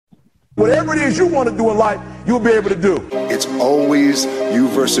Whatever it is you want to do in life, you'll be able to do. It's always you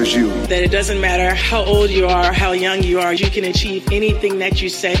versus you. That it doesn't matter how old you are, how young you are, you can achieve anything that you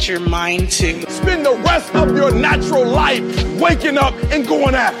set your mind to. Spend the rest of your natural life waking up and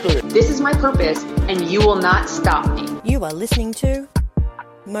going after it. This is my purpose, and you will not stop me. You are listening to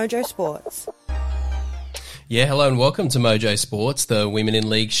Mojo Sports. Yeah, hello and welcome to Mojo Sports, the Women in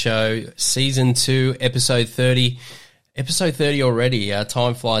League show, Season 2, Episode 30. Episode 30 already.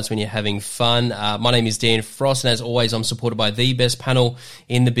 Time flies when you're having fun. My name is Dan Frost, and as always, I'm supported by the best panel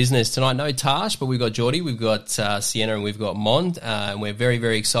in the business. Tonight, no Tash, but we've got Geordie, we've got Sienna, and we've got Mond, and we're very,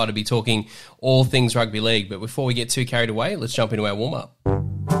 very excited to be talking all things rugby league. But before we get too carried away, let's jump into our warm-up.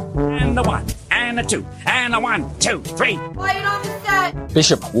 And a 1, and a 2, and a 1, 2, 3. Why you on the set?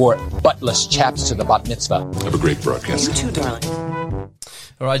 Bishop wore buttless chaps to the bat mitzvah. Have a great broadcast. You too, darling.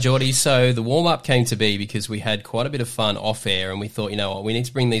 All right, Geordie, so the warm-up came to be because we had quite a bit of fun off-air and we thought, you know what, we need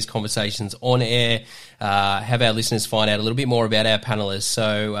to bring these conversations on air, have our listeners find out a little bit more about our panellists.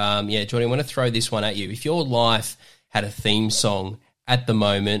 So, Geordie, I want to throw this one at you. If your life had a theme song at the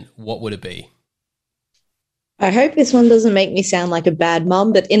moment, what would it be? I hope this one doesn't make me sound like a bad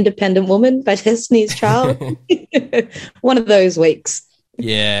mum, but Independent Woman by Destiny's Child. One of those weeks.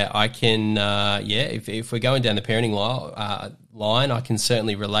 Yeah, I can, if we're going down the parenting line, I can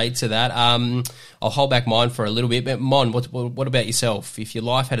certainly relate to that. I'll hold back mine for a little bit, but Mon, what about yourself? If your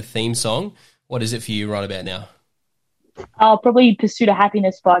life had a theme song, what is it for you right about now? I'll probably Pursuit of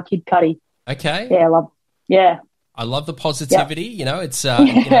Happiness by Kid Cudi. Okay. Yeah, I love the positivity. Yep. You know, it's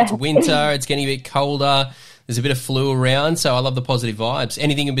it's winter, it's getting a bit colder. There's a bit of flu around, so I love the positive vibes.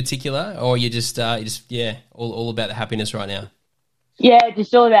 Anything in particular, or you just all about the happiness right now? Yeah,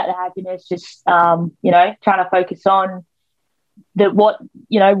 just all about the happiness. Just trying to focus on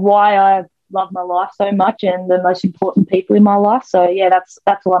why I love my life so much and the most important people in my life. So yeah, that's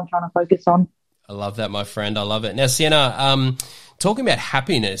all I'm trying to focus on. I love that, my friend. I love it. Now, Sienna, talking about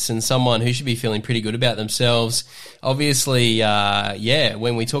happiness and someone who should be feeling pretty good about themselves, obviously,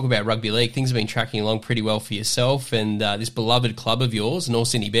 when we talk about rugby league, things have been tracking along pretty well for yourself and this beloved club of yours, North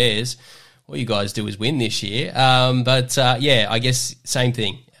Sydney Bears. All you guys do is win this year. I guess same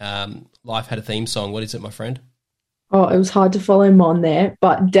thing. Life had a theme song. What is it, my friend? Oh, it was hard to follow Mon there,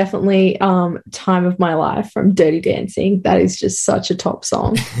 but definitely Time of My Life from Dirty Dancing. That is just such a top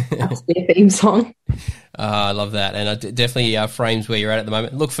song. That's their theme song. I love that. And definitely frames where you're at the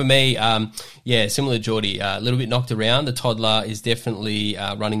moment. Look, for me, similar to Geordie, a little bit knocked around. The toddler is definitely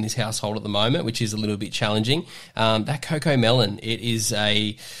running this household at the moment, which is a little bit challenging. That Coco Melon, it is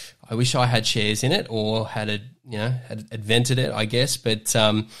I wish I had shares in it or had invented it, I guess. But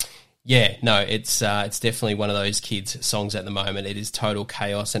it's definitely one of those kids' songs at the moment. It is total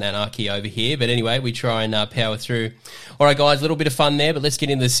chaos and anarchy over here. But anyway, we try and power through. All right, guys, a little bit of fun there, but let's get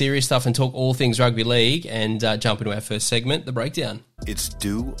into the serious stuff and talk all things rugby league and jump into our first segment, the breakdown. It's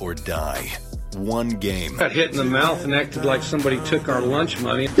do or die. One game. Got hit in the mouth and acted like somebody took our lunch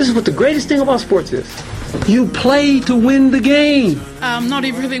money. This is what the greatest thing about sports is. You play to win the game. Not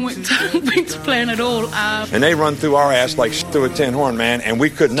everything went to plan at all. And they run through our ass like through a tin horn, man, and we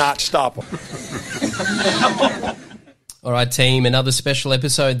could not stop them. All right, team, another special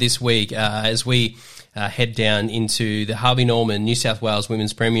episode this week as we head down into the Harvey Norman New South Wales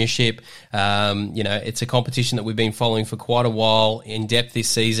Women's Premiership. It's a competition that we've been following for quite a while in depth this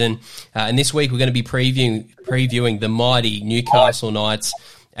season. And this week we're going to be previewing the mighty Newcastle Knights.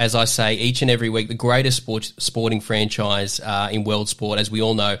 As I say, each and every week, the greatest sporting franchise in world sport, as we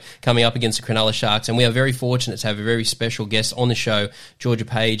all know, coming up against the Cronulla Sharks. And we are very fortunate to have a very special guest on the show, Georgia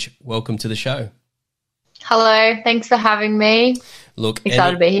Page. Welcome to the show. Hello, thanks for having me. Look,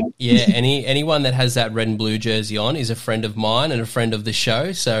 excited to be here. Yeah, anyone that has that red and blue jersey on is a friend of mine and a friend of the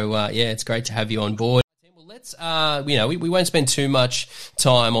show. So, it's great to have you on board. Well, let's, we won't spend too much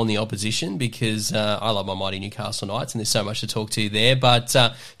time on the opposition because I love my mighty Newcastle Knights and there's so much to talk to there. But,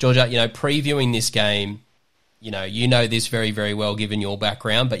 Georgia, previewing this game, you know this very, very well given your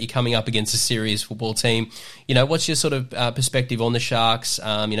background, but you're coming up against a serious football team. What's your sort of perspective on the Sharks?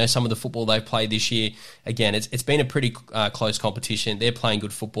 Some of the football they've played this year. Again, it's been a pretty close competition. They're playing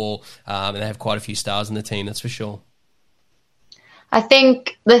good football, and they have quite a few stars in the team, that's for sure. I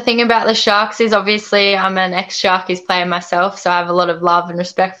think the thing about the Sharks is obviously I'm an ex-Sharkies player myself, so I have a lot of love and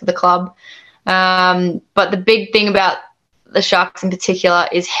respect for the club. But the big thing about the Sharks in particular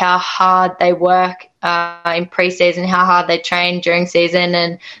is how hard they work in pre-season, how hard they train during season,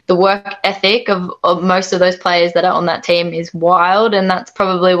 and the work ethic of most of those players that are on that team is wild. And that's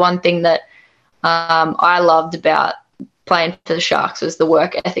probably one thing that I loved about playing for the Sharks was the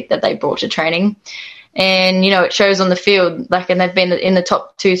work ethic that they brought to training. And, it shows on the field, and they've been in the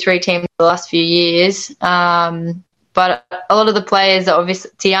top 2-3 teams the last few years. But a lot of the players are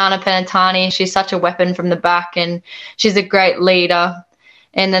obviously Tiana Penatani. She's such a weapon from the back, and she's a great leader.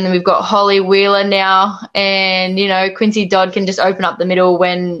 And then we've got Holly Wheeler now, and, Quincy Dodd can just open up the middle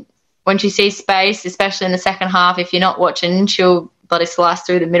when she sees space, especially in the second half. If you're not watching, she'll bloody slice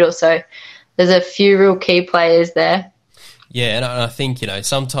through the middle. So there's a few real key players there. Yeah, and I think,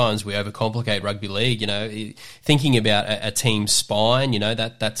 sometimes we overcomplicate rugby league, thinking about a team's spine,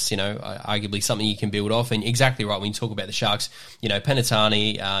 that's, arguably something you can build off. And exactly right, when you talk about the Sharks,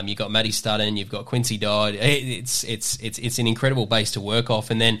 Penatani, you've got Maddie Studden, you've got Quincy Dodd. It's an incredible base to work off.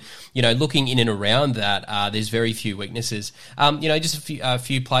 And then, looking in and around that, there's very few weaknesses. Just a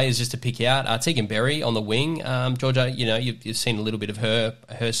few players just to pick out. Tegan Berry on the wing. Georgia, you've seen a little bit of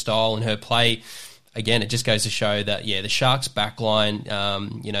her style and her play. Again, it just goes to show that, the Sharks backline,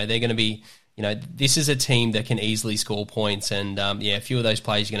 they're going to be, this is a team that can easily score points. And, a few of those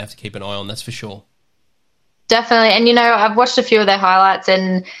players you're going to have to keep an eye on, that's for sure. Definitely. And, I've watched a few of their highlights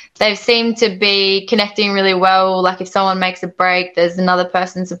and they've seemed to be connecting really well. Like if someone makes a break, there's another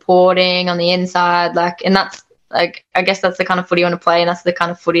person supporting on the inside. And that's, I guess that's the kind of footy you want to play, and that's the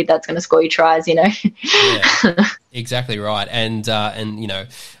kind of footy that's going to score you tries, Yeah, exactly right. And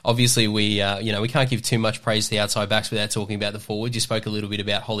obviously we can't give too much praise to the outside backs without talking about the forwards. You spoke a little bit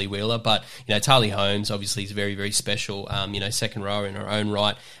about Holly Wheeler, but, Tali Holmes obviously is very, very special, second rower in her own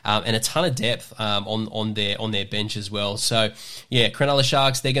right, and a ton of depth on their bench as well. So, Cronulla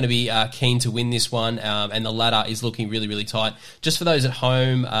Sharks, they're going to be keen to win this one, and the ladder is looking really, really tight. Just for those at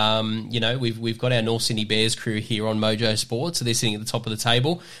home, we've got our North Sydney Bears crew here on Mojo Sports, so they're sitting at the top of the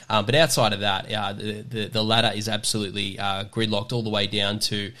table. But outside of that, the ladder is absolutely gridlocked all the way down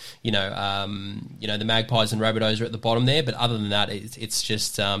to the Magpies and Rabbitohs are at the bottom there. But other than that, it's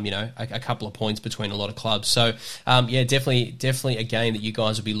just a couple of points between a lot of clubs. So definitely a game that you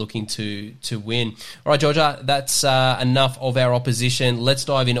guys will be looking to win. All right, Georgia, that's enough of our opposition. Let's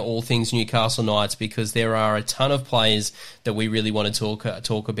dive into all things Newcastle Knights, because there are a ton of players that we really want to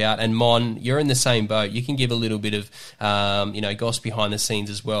talk about. And Mon, you're in the same boat. You can give a little bit of gossip behind the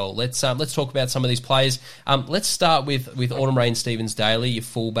scenes as well. Let's talk about some of these players. Let's start with Autumn Rain Stevens-Daly, your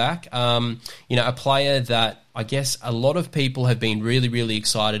fullback. A player that I guess a lot of people have been really, really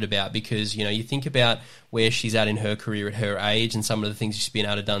excited about, because you think about where she's at in her career at her age and some of the things she's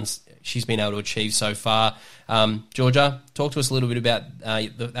been able to achieve so far. Georgia, talk to us a little bit about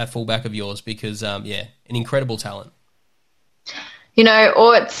that fullback of yours, because an incredible talent.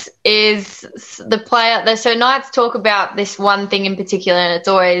 Orts is the player. So Knights talk about this one thing in particular, and it's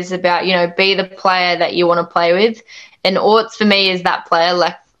always about, be the player that you want to play with. And Orts for me is that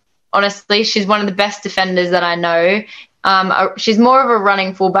player. Honestly, she's one of the best defenders that I know. She's more of a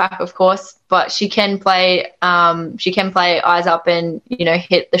running fullback, of course, but she can play eyes up and,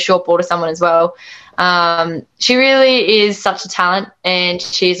 hit the short ball to someone as well. She really is such a talent, and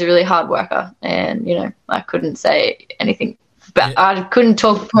she's a really hard worker. And, I couldn't say anything. But I couldn't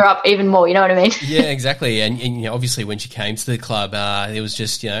talk her up even more, you know what I mean? Yeah, exactly. And obviously when she came to the club, it was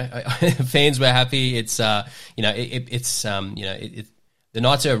just, fans were happy. It's, the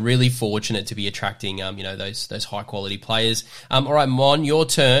Knights are really fortunate to be attracting, those high quality players. All right, Mon, your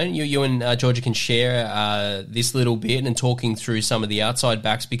turn. You and Georgia can share this little bit and talking through some of the outside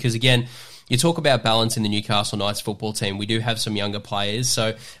backs, because again, you talk about balance in the Newcastle Knights football team. We do have some younger players.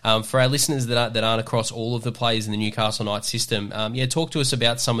 So for our listeners that aren't across all of the players in the Newcastle Knights system, talk to us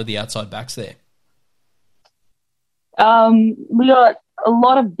about some of the outside backs there. We got a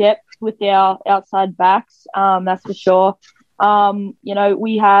lot of depth with our outside backs, that's for sure.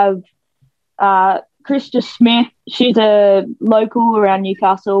 We have Krista Smith. She's a local around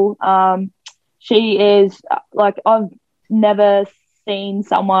Newcastle. She is I've never seen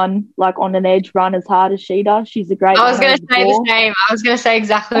someone on an edge run as hard as she does. She's a great. I was going to say the same. I was going to say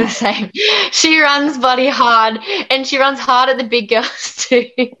exactly the same. She runs bloody hard, and she runs hard at the big girls too.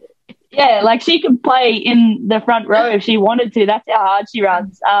 Yeah, she can play in the front row if she wanted to. That's how hard she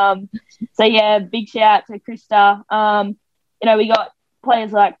runs. Big shout out to Krista. We got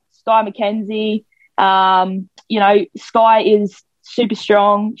players like Sky McKenzie. Sky is super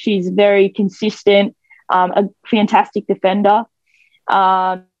strong. She's very consistent. A fantastic defender.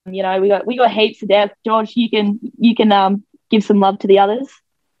 We got heaps of depth. George, you can give some love to the others.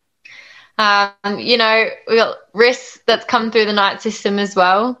 We got Riss that's come through the Knight system as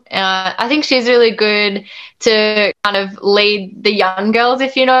well. I think she's really good to kind of lead the young girls,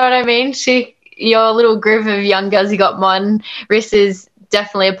 if you know what I mean. Your little group of young girls you got, Mon. Riss is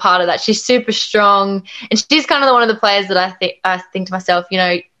definitely a part of that. She's super strong, and she's kind of one of the players that I think to myself,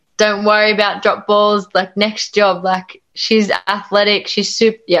 don't worry about drop balls. Like, next job, like, she's athletic. She's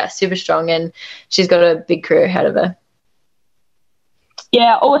super strong, and she's got a big career ahead of her.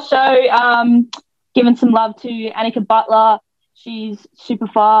 Yeah, also giving some love to Annika Butler. She's super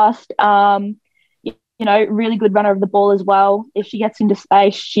fast. Really good runner of the ball as well. If she gets into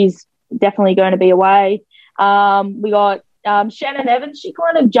space, she's definitely going to be away. We got Shannon Evans. She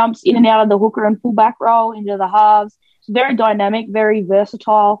kind of jumps in and out of the hooker and fullback role into the halves. She's very dynamic, very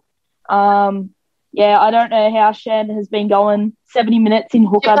versatile. I don't know how Shan has been going 70 minutes in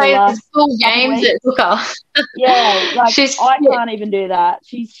hooker. She plays full games at hooker. I can't even do that.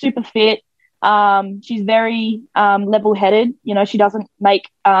 She's super fit. She's very level-headed. She doesn't make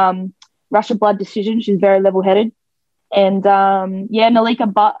rush of blood decisions. She's very level-headed. And,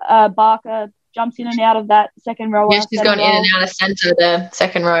 Nalika Barker jumps in and out of that second row. Yeah, she's gone in and out of centre, the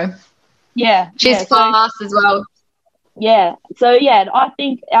second row. Yeah. She's fast as well. Yeah. So, I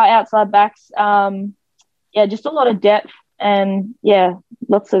think our outside backs, just a lot of depth and,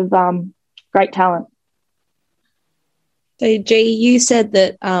 lots of great talent. So, G, you said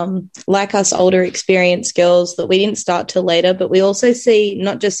that, like us older, experienced girls, that we didn't start till later, but we also see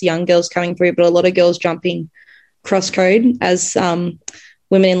not just young girls coming through, but a lot of girls jumping cross-code as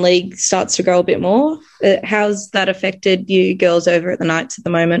women in league starts to grow a bit more. How's that affected you girls over at the Knights at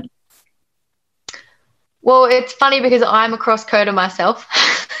the moment? Well, it's funny because I'm a cross-coder myself.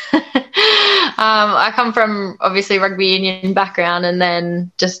 I come from, obviously, rugby union background and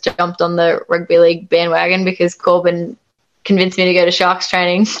then just jumped on the rugby league bandwagon because Corbin convinced me to go to Sharks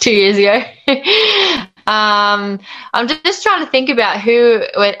training 2 years ago. I'm just trying to think about who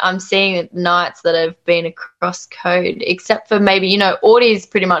I'm seeing at Knights that have been a cross-code, except for maybe, Audie's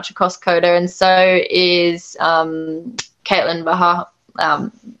pretty much a cross-coder, and so is Caitlin Baha,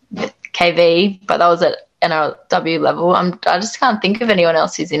 KV, but that was at NRLW level. I just can't think of anyone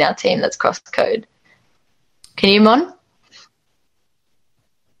else who's in our team that's cross-code. Can you, Mon?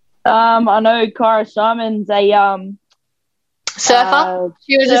 I know Cara Simon's a surfer.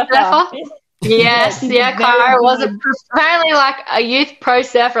 She was a surfer. Yes, Cara was apparently like a youth pro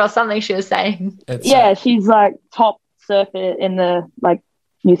surfer or something. She was saying. She's like top surfer in the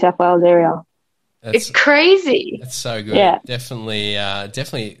New South Wales area. It's crazy. That's so good. Yeah. Definitely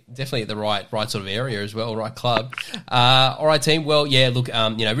the right sort of area as well, right club. All right, team. Well, look,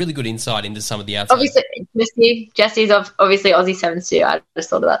 really good insight into some of the outside. Obviously, Jesse's obviously Aussie Sevens too. I just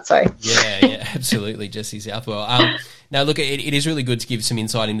thought of that. Sorry. Yeah, absolutely, Jesse Southwell. Now, look, it is really good to give some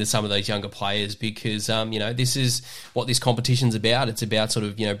insight into some of those younger players because, this is what this competition's about. It's about sort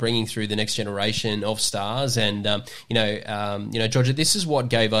of, bringing through the next generation of stars. And, Georgia, this is what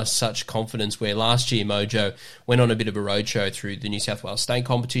gave us such confidence where last year Mojo went on a bit of a roadshow through the New South Wales state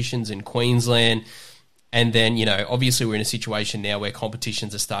competitions in Queensland. And then, obviously we're in a situation now where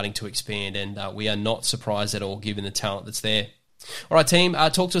competitions are starting to expand and we are not surprised at all given the talent that's there. All right, team,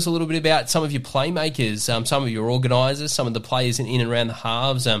 talk to us a little bit about some of your playmakers, some of your organisers, some of the players in and around the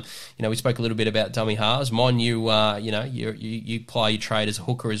halves. We spoke a little bit about dummy halves. Mon, you ply your trade as a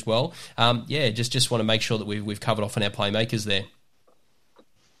hooker as well. Just want to make sure that we've covered off on our playmakers there.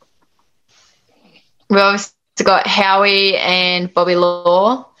 We've obviously got Howie and Bobby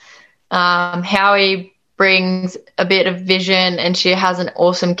Law. Howie brings a bit of vision and she has an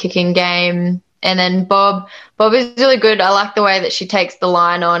awesome kicking game. And then Bob is really good. I like the way that she takes the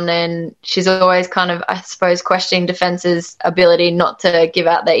line on and she's always kind of, I suppose, questioning defence's ability not to give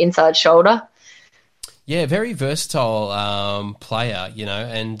out their inside shoulder. Yeah, very versatile player,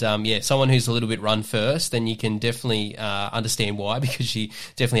 and someone who's a little bit run first, then you can definitely understand why because she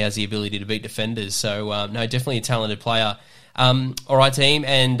definitely has the ability to beat defenders. So, definitely a talented player. All right, team,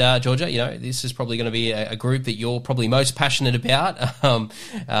 and Georgia, this is probably going to be a group that you're probably most passionate about,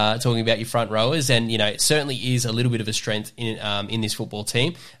 talking about your front rowers, and it certainly is a little bit of a strength in this football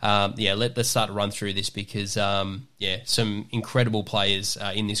team. Let's start to run through this because some incredible players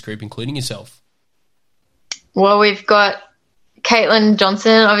in this group, including yourself. Well, we've got Caitlin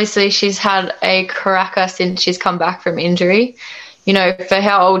Johnson. Obviously, she's had a cracker since she's come back from injury. For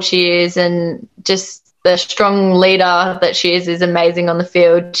how old she is and just the strong leader that she is amazing on the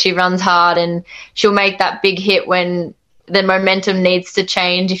field. She runs hard and she'll make that big hit when the momentum needs to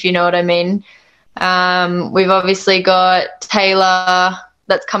change, if you know what I mean. We've obviously got Taylor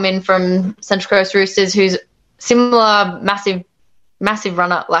that's come in from Central Coast Roosters who's similar, massive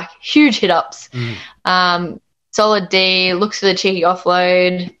runner, like huge hit-ups. Solid D, looks for the cheeky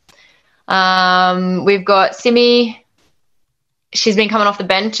offload. We've got Simi. She's been coming off the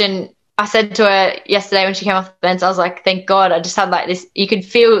bench and I said to her yesterday when she came off the bench, I was like, thank God. I just had this. You could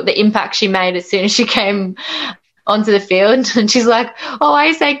feel the impact she made as soon as she came onto the field, and she's like, "Oh, why are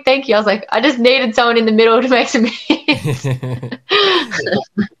you saying thank you?" I was like, "I just needed someone in the middle to make some hits."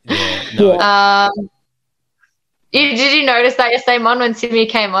 Did you notice that yesterday, Mon, when Simi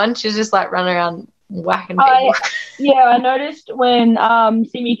came on? She was just like running around whacking people. I noticed when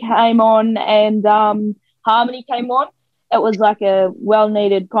Simi came on and Harmony came on. It was like a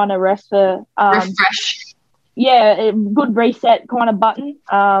well-needed kind of rest for refresh. Yeah, a good reset kind of button.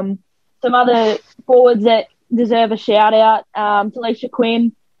 Some other forwards that deserve a shout out. Talisha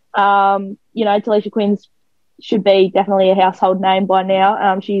Quinn. Talisha Quinn should be definitely a household name by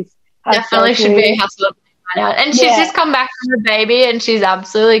now. She's definitely should be a household name by now. And she's just come back from her baby, and she's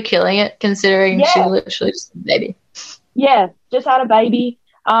absolutely killing it, considering she's literally just a baby. Yeah, just had a baby.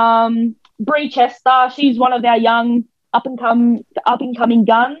 Bree Chester, she's one of our young up and coming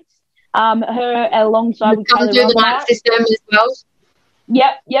guns. Her alongside with come through the night system as well.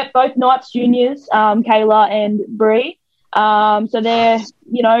 Yep, both Knights juniors, Kayla and Bree. So they're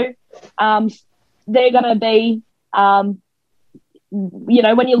they're going to be,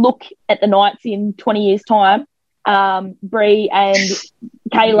 when you look at the Knights in 20 years' time, Bree and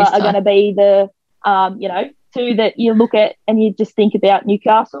Kayla are going to be the, two that you look at and you just think about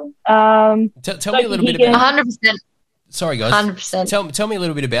Newcastle. Tell me a little bit about 100%. Sorry, guys. 100%. Tell me a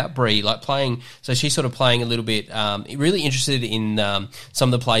little bit about Bree, like playing. So she's sort of playing a little bit. Really interested in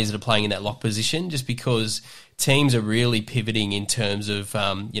some of the players that are playing in that lock position, just because teams are really pivoting in terms of,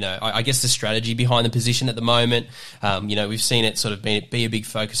 I guess the strategy behind the position at the moment. We've seen it sort of be a big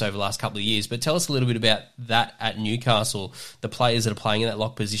focus over the last couple of years. But tell us a little bit about that at Newcastle, the players that are playing in that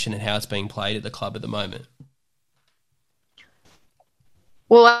lock position and how it's being played at the club at the moment.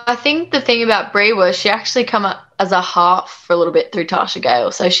 Well, I think the thing about Bree was she actually come up as a half for a little bit through Tasha Gale.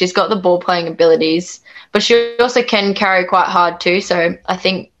 So she's got the ball playing abilities, but she also can carry quite hard too. So I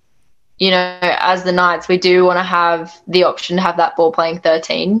think, as the Knights, we do want to have the option to have that ball playing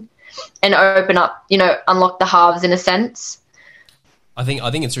 13 and open up, unlock the halves in a sense. I think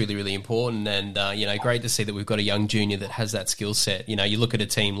it's really, really important, and great to see that we've got a young junior that has that skill set. You look at a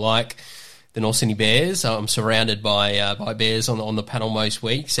team like the North Sydney Bears. I'm surrounded by Bears on the panel most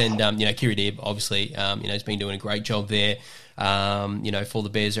weeks, and Kiri Deeb obviously has been doing a great job there. For the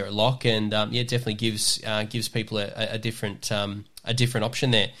Bears are at lock, and it definitely gives people a different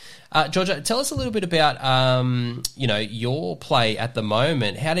option there. Georgia, tell us a little bit about your play at the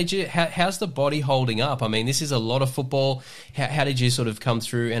moment. How's the body holding up? I mean, this is a lot of football. How did you sort of come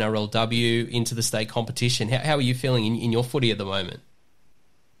through NRLW into the state competition? How are you feeling in your footy at the moment?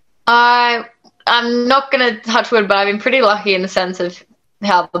 I'm not going to touch wood, but I've been pretty lucky in the sense of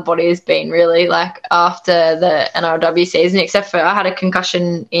how the body has been really, like after the NRLW season, except for I had a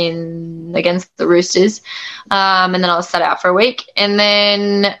concussion against the Roosters, and then I was sat out for a week. And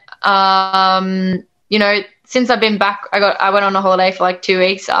then, since I've been back, I went on a holiday for like 2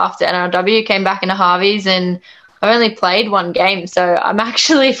 weeks after NRLW, came back into Harvey's, and I've only played one game, so I'm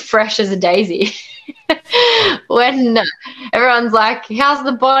actually fresh as a daisy. When everyone's like, how's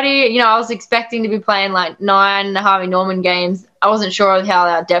the body? I was expecting to be playing like 9 Harvey Norman games. I wasn't sure of how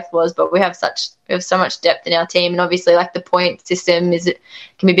our depth was, but we have so much depth in our team, and obviously like the point system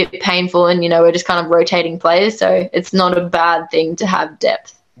can be a bit painful, and we're just kind of rotating players, so it's not a bad thing to have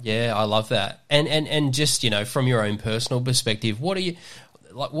depth. Yeah, I love that. And just from your own personal perspective, what are you?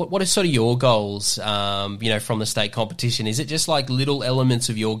 Like, what are sort of your goals, from the state competition? Is it just like little elements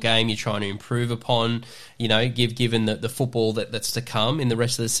of your game you're trying to improve upon, given the football that's to come in the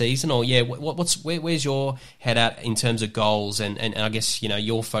rest of the season? Or, where's your head at in terms of goals and I guess,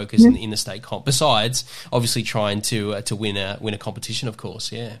 your focus in the state comp, besides obviously trying to win a competition, of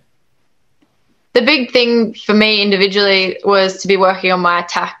course, yeah. The big thing for me individually was to be working on my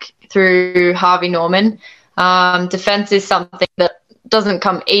attack through Harvey Norman. Defence is something that doesn't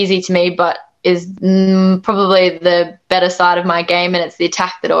come easy to me, but is probably the better side of my game, and it's the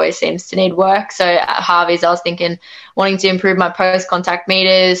attack that always seems to need work. So at Harvey's, I was wanting to improve my post-contact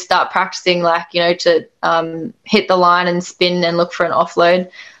meters, start practicing to hit the line and spin and look for an offload.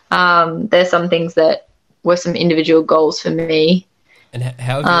 There's some things that were some individual goals for me. And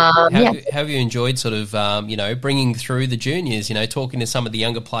how have you enjoyed sort of, bringing through the juniors, talking to some of the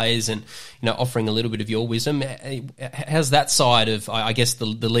younger players and, offering a little bit of your wisdom? How's that side of, I guess, the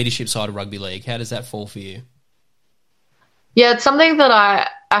leadership side of rugby league? How does that fall for you? Yeah, it's something that I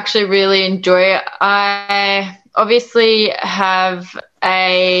actually really enjoy. I obviously have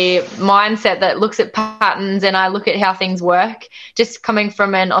a mindset that looks at patterns, and I look at how things work, just coming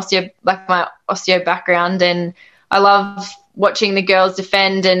from my osteo background, and I love watching the girls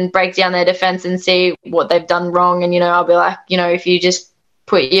defend and break down their defense and see what they've done wrong. And, I'll be like, if you just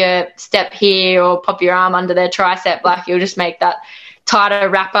put your step here or pop your arm under their tricep, like you'll just make that tighter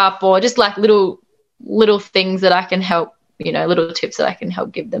wrap up, or just like little things that I can help, little tips that I can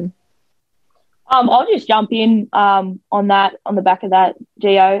help give them. I'll just jump in on the back of that,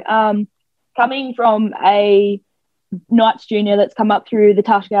 Gio. Coming from a Knights junior that's come up through the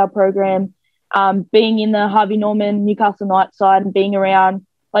Tashgale program, being in the Harvey Norman Newcastle Knights side and being around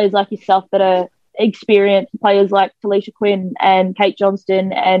players like yourself that are experienced, players like Felicia Quinn and Kate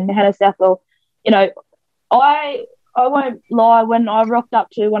Johnston and Hannah Southwell, I won't lie, when I rocked up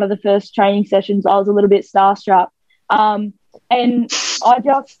to one of the first training sessions, I was a little bit starstruck. And I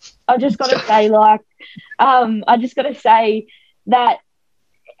just got to say, that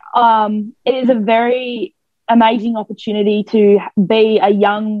it is a very amazing opportunity to be a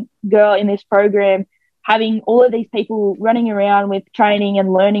young girl in this program, having all of these people running around with training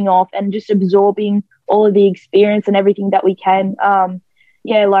and learning off and just absorbing all of the experience and everything that we can. I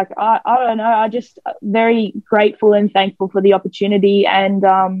don't know. I just very grateful and thankful for the opportunity. And,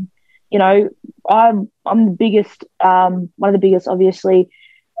 I'm the biggest, one of the biggest, obviously,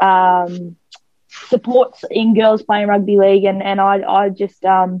 supports in girls playing rugby league. And I just,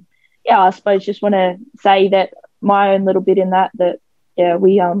 I suppose just want to say that my own little bit in that,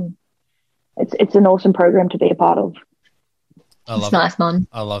 it's an awesome program to be a part of. It's nice, man.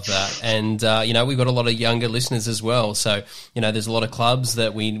 I love that. And, we've got a lot of younger listeners as well. So, there's a lot of clubs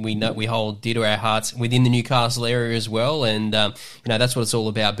that we know we hold dear to our hearts within the Newcastle area as well. And, that's what it's all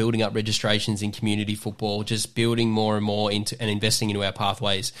about, building up registrations in community football, just building more and more into and investing into our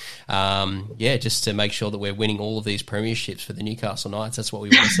pathways. Just to make sure that we're winning all of these premierships for the Newcastle Knights. That's what we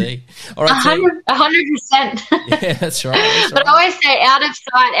want to see. All right, 100%. Yeah, that's right. But I always say out of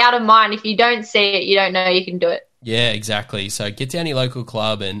sight, out of mind. If you don't see it, you don't know you can do it. Yeah, exactly. So get down to your local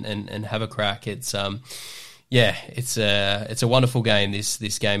club and have a crack. It's it's a wonderful game,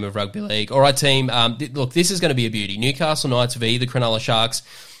 this game of rugby league. All right, team. Look, this is going to be a beauty. Newcastle Knights v the Cronulla Sharks.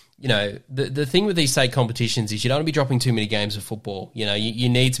 The thing with these state competitions is you don't want to be dropping too many games of football. You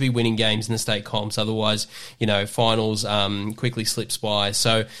need to be winning games in the state comps. Otherwise, finals quickly slips by.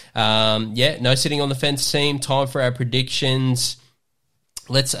 So, no sitting on the fence, team. Time for our predictions.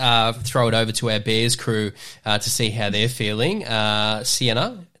 Let's throw it over to our Bears crew to see how they're feeling.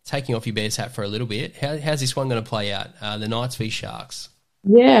 Sienna, taking off your Bears hat for a little bit, how's this one going to play out? The Knights v Sharks.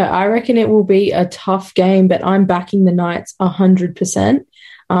 Yeah, I reckon it will be a tough game, but I'm backing the Knights 100%.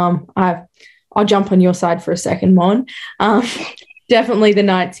 I'll jump on your side for a second, Mon. Definitely the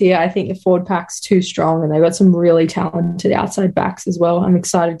Knights here. I think the forward pack's too strong, and they've got some really talented outside backs as well. I'm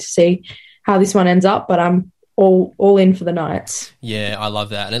excited to see how this one ends up, but I'm all in for the Knights. Yeah, I love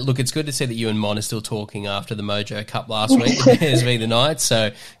that. And it's good to see that you and Mon are still talking after the Mojo Cup last week. The Bears v the Knights. So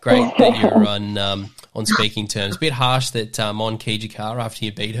great that you're on speaking terms. A bit harsh that Mon keyed your car after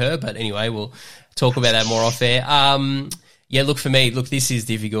you beat her, but anyway, we'll talk about that more off air. For me, this is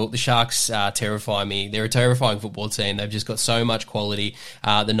difficult. The Sharks terrify me. They're a terrifying football team. They've just got so much quality.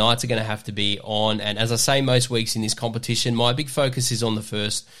 The Knights are going to have to be on. And as I say most weeks in this competition, my big focus is on the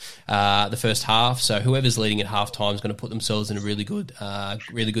first half. So whoever's leading at halftime is going to put themselves in a really good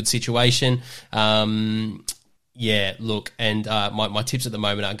situation. My tips at the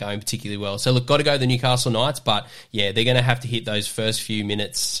moment aren't going particularly well. So, got to go the Newcastle Knights, but, they're going to have to hit those first few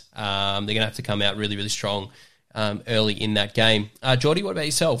minutes. They're going to have to come out really, really strong early in that game. Geordie, what about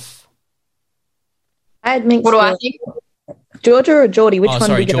yourself? I had mixed. What do I think? Georgia or Geordie? Which one?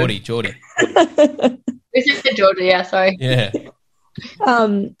 Sorry, Geordie. This is the Georgia, yeah, sorry. Yeah.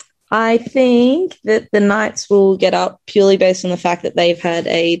 I think that the Knights will get up purely based on the fact that they've had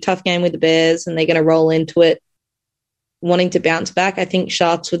a tough game with the Bears and they're going to roll into it wanting to bounce back. I think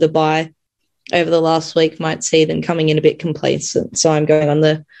Sharks with a bye over the last week might see them coming in a bit complacent. So I'm going on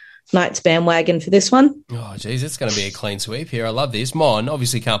the Knights bandwagon for this one. Oh, geez, it's going to be a clean sweep here. I love this. Mon,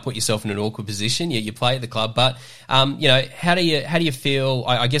 obviously can't put yourself in an awkward position. You play at the club, but how do you feel?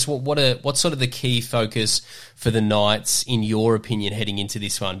 I guess what's sort of the key focus for the Knights in your opinion heading into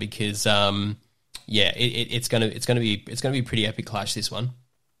this one? Because it's going to be a pretty epic clash, this one.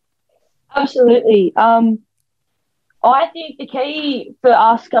 Absolutely. I think the key for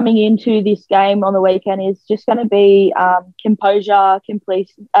us coming into this game on the weekend is just going to be composure,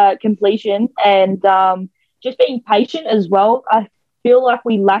 completion, and just being patient as well. I feel like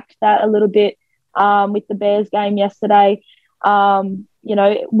we lacked that a little bit with the Bears game yesterday.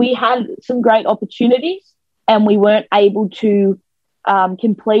 We had some great opportunities and we weren't able to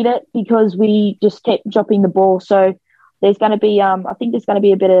complete it because we just kept dropping the ball. So there's going to be, I think there's going to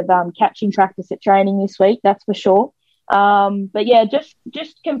be a bit of catching practice at training this week, that's for sure.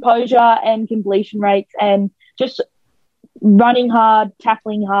 Just composure and completion rates and just running hard,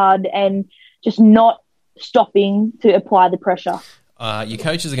 tackling hard, and just not stopping to apply the pressure. Your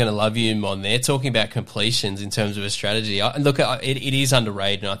coaches are going to love you, Mon. They're talking about completions in terms of a strategy. Look, it is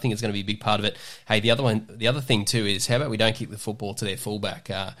underrated, and I think it's going to be a big part of it. Hey, the other thing too is how about we don't kick the football to their fullback?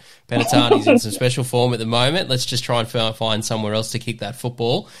 Penatani's in some special form at the moment. Let's just try and find somewhere else to kick that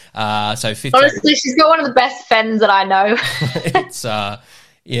football. Honestly, she's got one of the best fens that I know.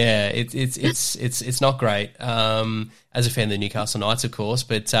 It's not great. As a fan of the Newcastle Knights, of course,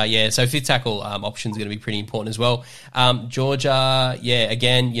 but so fifth tackle option is going to be pretty important as well. Georgia,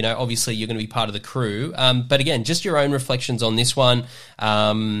 again, obviously you're going to be part of the crew, but again, just your own reflections on this one.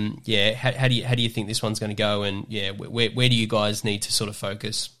 How do you think this one's going to go, and where do you guys need to sort of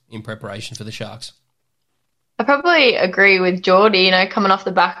focus in preparation for the Sharks? I probably agree with Geordie, coming off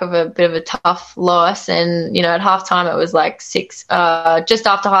the back of a bit of a tough loss, and, at halftime it was like just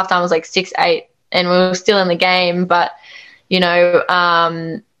after halftime it was like 6-8, and we were still in the game, but,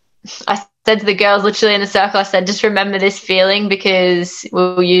 I said to the girls literally in the circle, I said, just remember this feeling because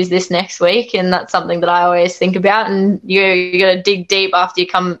we'll use this next week, and that's something that I always think about, and you got to dig deep after you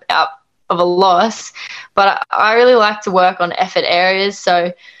come out of a loss, but I really like to work on effort areas,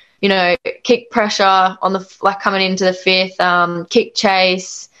 so kick pressure on coming into the fifth, kick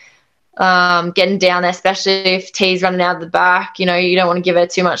chase, getting down there, especially if T's running out of the back. You don't want to give her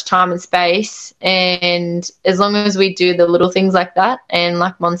too much time and space. And as long as we do the little things like that, and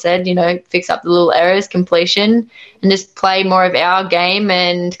like Mon said, fix up the little errors, completion, and just play more of our game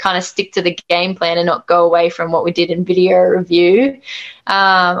and kind of stick to the game plan and not go away from what we did in video review,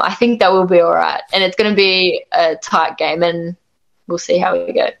 I think that will be all right. And it's going to be a tight game, and we'll see how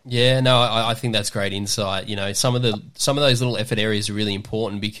we go. Yeah, no, I think that's great insight. Some of those little effort areas are really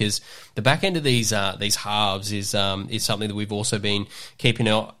important because the back end of these halves is something that we've also been keeping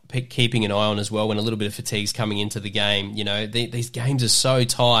an eye on as well when a little bit of fatigue's coming into the game. These games are so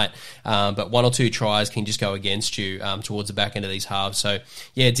tight, but one or two tries can just go against you towards the back end of these halves. So,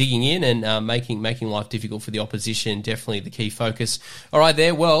 digging in and making life difficult for the opposition, definitely the key focus. All right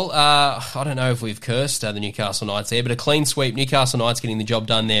there. Well, I don't know if we've cursed the Newcastle Knights there, but a clean sweep. Newcastle Knights getting the job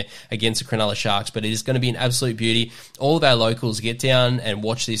done there against the Cronulla Sharks, but it is going to be an absolute beauty. All of our locals get down and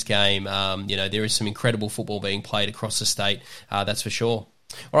watch this game. There is some incredible football being played across the state, that's for sure.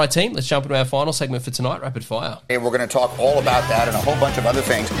 All right, team, let's jump into our final segment for tonight, Rapid Fire. Hey, we're going to talk all about that and a whole bunch of other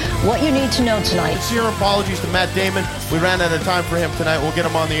things. What you need to know tonight. Sincere apologies to Matt Damon. We ran out of time for him tonight. We'll get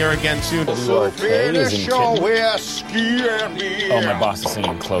him on the air again soon. Oh, my boss is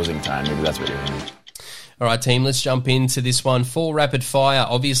singing closing time. Maybe that's what you're hearing. All right, team, let's jump into this one. For Rapid Fire,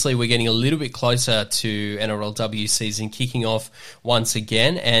 obviously we're getting a little bit closer to NRLW season kicking off once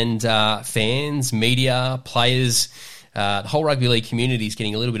again, and fans, media, players, the whole rugby league community is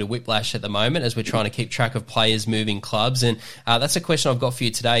getting a little bit of whiplash at the moment as we're trying to keep track of players moving clubs. And that's a question I've got for you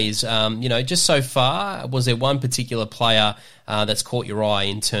today is, just so far, was there one particular player that's caught your eye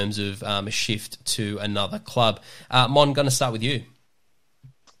in terms of a shift to another club? Mon, going to start with you.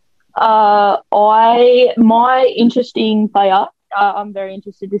 My interesting player, I'm very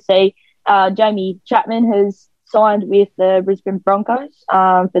interested to see, Jamie Chapman has signed with the Brisbane Broncos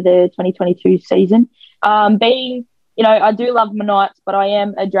for the 2022 season. I do love my Knights, but I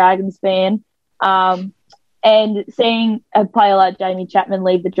am a Dragons fan. And seeing a player like Jamie Chapman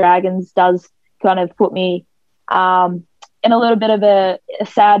leave the Dragons does kind of put me in a little bit of a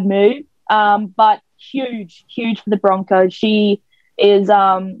sad mood. But huge for the Broncos. She's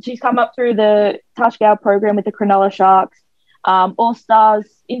come up through the Touchdown program with the Cronulla Sharks, All-Stars,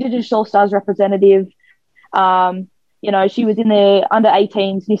 Indigenous All-Stars representative. She was in the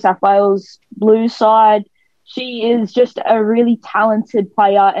under-18s New South Wales Blues side. She is just a really talented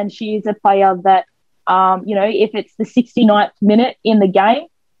player, and she is a player that, if it's the 69th minute in the game,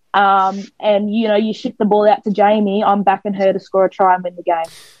 and you shift the ball out to Jamie, I'm backing her to score a try and win the game.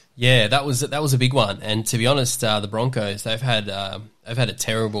 Yeah, that was a big one. And to be honest, the Broncos, they've had a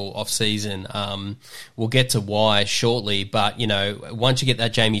terrible off-season. We'll get to why shortly, but once you get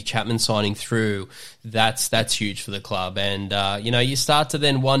that Jamie Chapman signing through, that's huge for the club. And you start to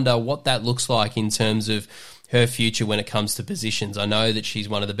then wonder what that looks like in terms of her future when it comes to positions. I know that she's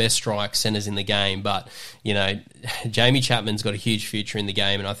one of the best strike centres in the game, but Jamie Chapman's got a huge future in the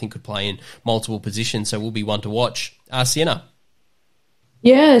game, and I think could play in multiple positions. So we'll be one to watch. Sienna.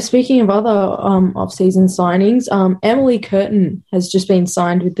 Yeah, speaking of other off-season signings, Emily Curtin has just been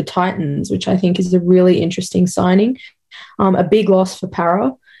signed with the Titans, which I think is a really interesting signing. A big loss for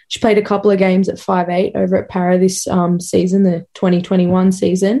Para. She played a couple of games at 5'8" over at Para this season, the 2021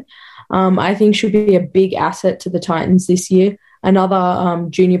 season. I think she'll be a big asset to the Titans this year. another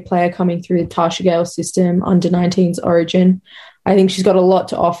junior player coming through the Tasha Gale's system, under 19s Origin. I think she's got a lot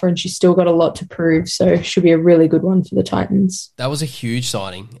to offer and she's still got a lot to prove, so she'll be a really good one for the Titans. That was a huge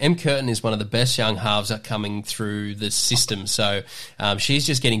signing. Em Curtin is one of the best young halves that coming through the system, so she's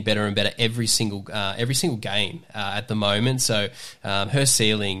just getting better and better every single game at the moment. So her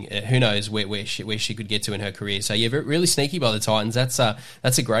ceiling, who knows where she could get to in her career. So yeah, really sneaky by the Titans. That's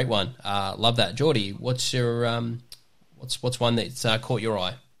a great one. Love that, Geordie. What's your what's one that's caught your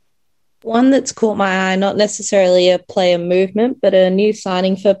eye? One that's caught my eye, not necessarily a player movement, but a new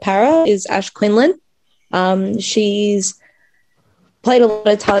signing for Para is Ash Quinlan. She's played a lot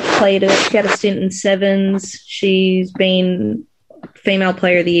of touch, she had a stint in sevens. She's been female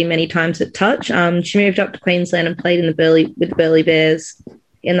player of the year many times at touch. She moved up to Queensland and played with the Burleigh Bears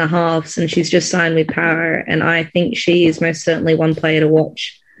in the halves, and she's just signed with Para, and I think she is most certainly one player to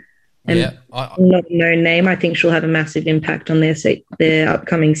watch. And yeah, not a known name. I think she'll have a massive impact on their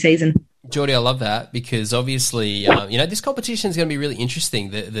upcoming season. Geordie, I love that because obviously, this competition is going to be really interesting,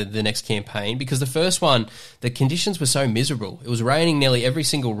 the next campaign, because the first one, the conditions were so miserable. It was raining nearly every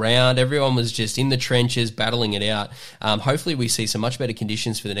single round. Everyone was just in the trenches, battling it out. Hopefully we see some much better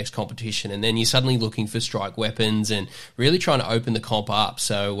conditions for the next competition, and then you're suddenly looking for strike weapons and really trying to open the comp up.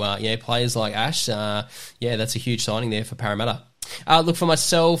 So, players like Ash, that's a huge signing there for Parramatta. Look, for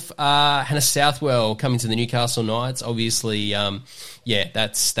myself, Hannah Southwell coming to the Newcastle Knights. Obviously,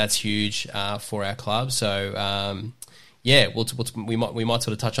 that's huge for our club. So, we might sort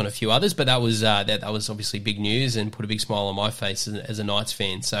of touch on a few others, but that was obviously big news and put a big smile on my face as a Knights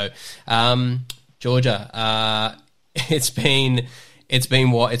fan. So, Georgia, it's been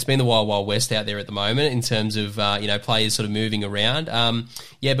the wild west out there at the moment in terms of players sort of moving around.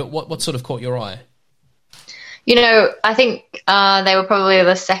 But what sort of caught your eye? I think they were probably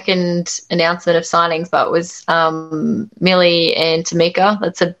the second announcement of signings, but it was Millie and Tamika.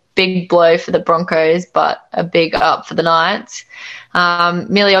 That's a big blow for the Broncos, but a big up for the Knights.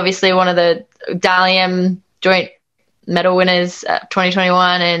 Millie, obviously, one of the Dally M joint medal winners at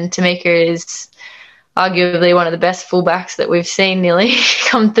 2021, and Tamika is arguably one of the best fullbacks that we've seen nearly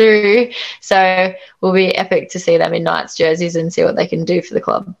come through. So will be epic to see them in Knights jerseys and see what they can do for the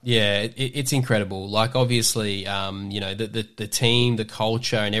club. Yeah, it's incredible. Like, obviously, the team, the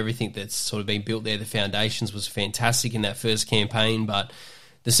culture and everything that's sort of been built there, the foundations was fantastic in that first campaign, but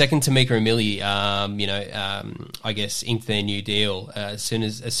the second Tamika and Millie, I guess, inked their new deal. As soon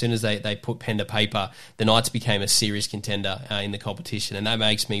as they put pen to paper, the Knights became a serious contender in the competition, and that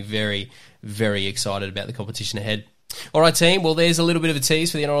makes me very, very excited about the competition ahead. All right, team. Well, there's a little bit of a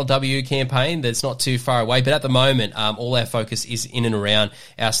tease for the Nrlw campaign that's not too far away, but at the moment, all our focus is in and around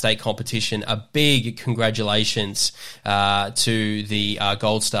our state competition. A big congratulations to the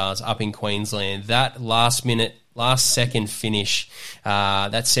Gold Stars up in Queensland. That last second finish,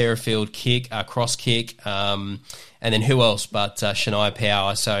 that Sarah Field kick, cross kick, and then who else but Shania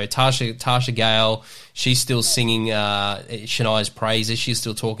Power. So Tasha Gale, she's still singing Shania's praises. She's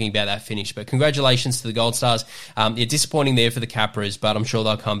still talking about that finish. But congratulations to the Gold Stars. Disappointing there for the Capras, but I'm sure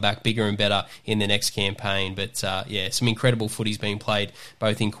they'll come back bigger and better in the next campaign. But some incredible footy's being played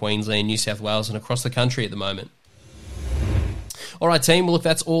both in Queensland, New South Wales and across the country at the moment. All right, team. Well, look,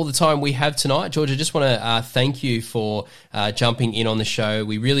 that's all the time we have tonight. Georgia, just want to thank you for jumping in on the show.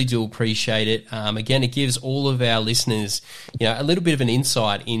 We really do appreciate it. Again, it gives all of our listeners, a little bit of an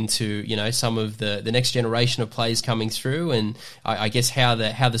insight into, some of the next generation of players coming through, and I guess how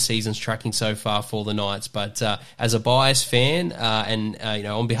the season's tracking so far for the Knights. But as a biased fan, and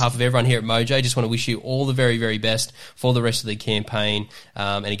on behalf of everyone here at Mojo, I just want to wish you all the very, very best for the rest of the campaign.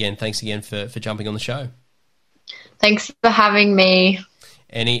 And again, thanks again for jumping on the show. Thanks for having me.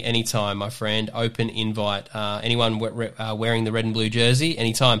 Anytime, my friend. Open invite. Anyone wearing the red and blue jersey,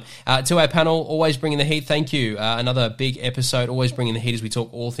 anytime. To our panel, always bringing the heat, thank you. Another big episode, always bringing the heat as we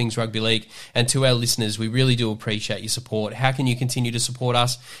talk all things rugby league. And to our listeners, we really do appreciate your support. How can you continue to support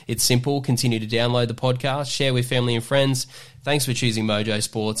us? It's simple. Continue to download the podcast, share with family and friends. Thanks for choosing Mojo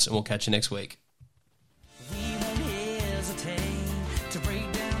Sports, and we'll catch you next week.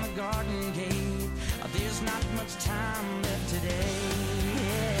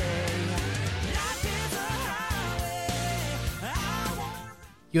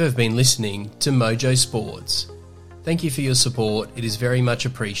 You have been listening to Mojo Sports. Thank you for your support. It is very much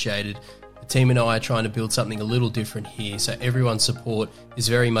appreciated. The team and I are trying to build something a little different here, so everyone's support is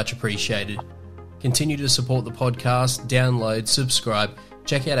very much appreciated. Continue to support the podcast, download, subscribe,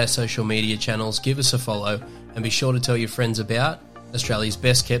 check out our social media channels, give us a follow, and be sure to tell your friends about Australia's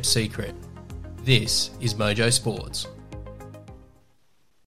best kept secret. This is Mojo Sports.